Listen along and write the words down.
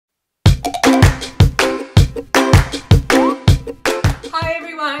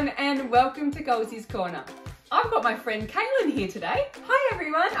and welcome to Colesy's Corner. I've got my friend Kaitlin here today. Hi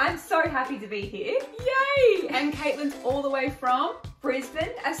everyone, I'm so happy to be here. Yay! And Kaitlin's all the way from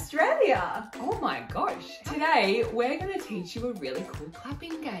Brisbane, Australia. Oh my gosh. Today we're going to teach you a really cool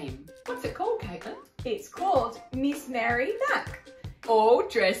clapping game. What's it called, Kaitlin? It's called Miss Mary Mack. All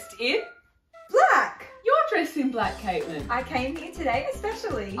dressed in Black. You're dressed in black, Kaitlin. I came here today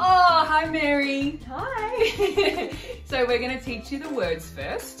especially. Oh, hi Mary. Hi. So we're going to teach you the words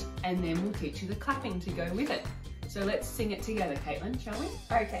first and then we'll teach you the clapping to go with it. So let's sing it together, Kaitlin, shall we?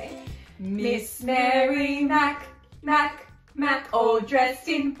 Okay. Miss Mary Mack, Mack, Mack, all dressed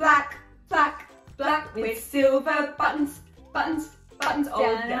in black, black, black, with silver buttons, buttons, buttons, all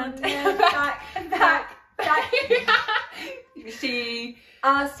down, back, back, back. She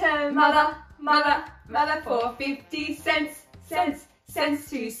asked her mother, mother for 50 cents, cents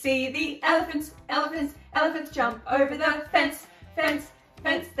to see the elephants, elephants jump over the fence, fence.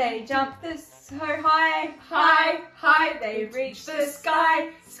 They jumped so high, high, they reached the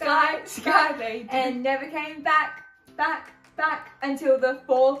sky, they and never came back until the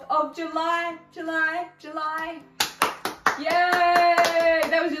 4th of July. Yay!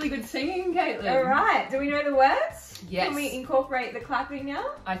 That was really good singing, Kaitlin. All right, do we know the words? Yes. Can we incorporate the clapping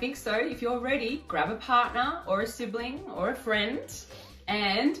now? I think so. If you're ready, grab a partner or a sibling or a friend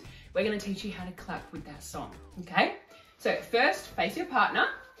and we're going to teach you how to clap with that song, okay? So first, face your partner,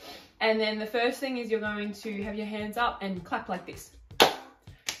 and then the first thing is you're going to have your hands up and clap like this.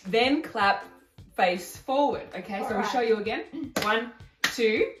 Then clap face forward, okay? So we'll show you again. 1,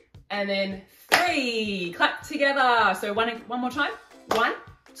 2, and then 3. Clap together. So one more time. 1,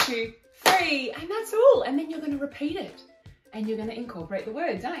 2, 3, and that's all. And then you're going to repeat it, and you're going to incorporate the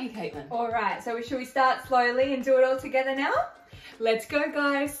words, aren't you, Kaitlin? All right. So should we start slowly and do it all together now? Let's go,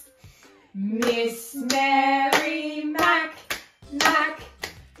 guys. Miss Mary Mack, Mack,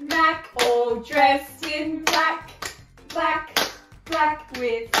 Mack, all dressed in black, black, black,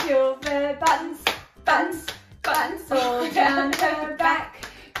 with silver buttons, buttons, buttons, all down her back,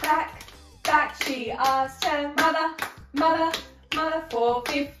 back, back. She asked her mother for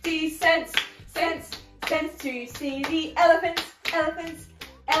 50 cents, cents to see the elephants,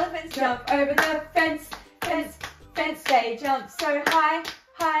 elephants jump over the fence, fence. They jumped so high,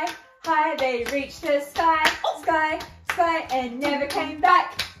 high, they reached the sky, sky, and never came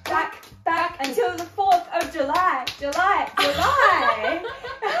back until the 4th of July. Yay!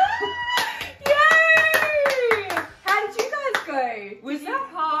 How did you guys go? Was that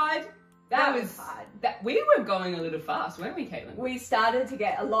hard? That was hard. We were going a little fast, weren't we, Kaitlin? We started to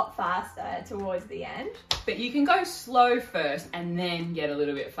get a lot faster towards the end. But you can go slow first and then get a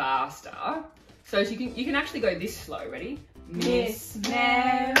little bit faster. So you can actually go this slow. Ready? Miss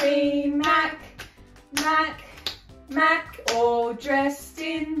Mary Mack, Mack, Mack, all dressed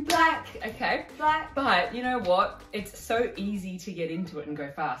in black. Okay. Black. But you know what? It's so easy to get into it and go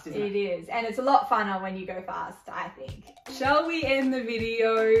fast, isn't it? It is. And it's a lot funner when you go fast, I think. Shall we end the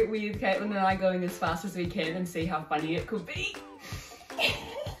video with Kaitlin and I going as fast as we can and see how funny it could be?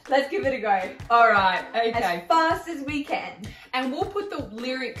 Let's give it a go. All right. Okay. As fast as we can. And we'll put the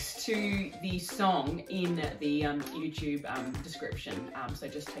lyrics to the song in the YouTube description. So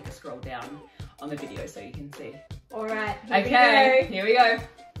just take a scroll down on the video so you can see. All right. Here we go.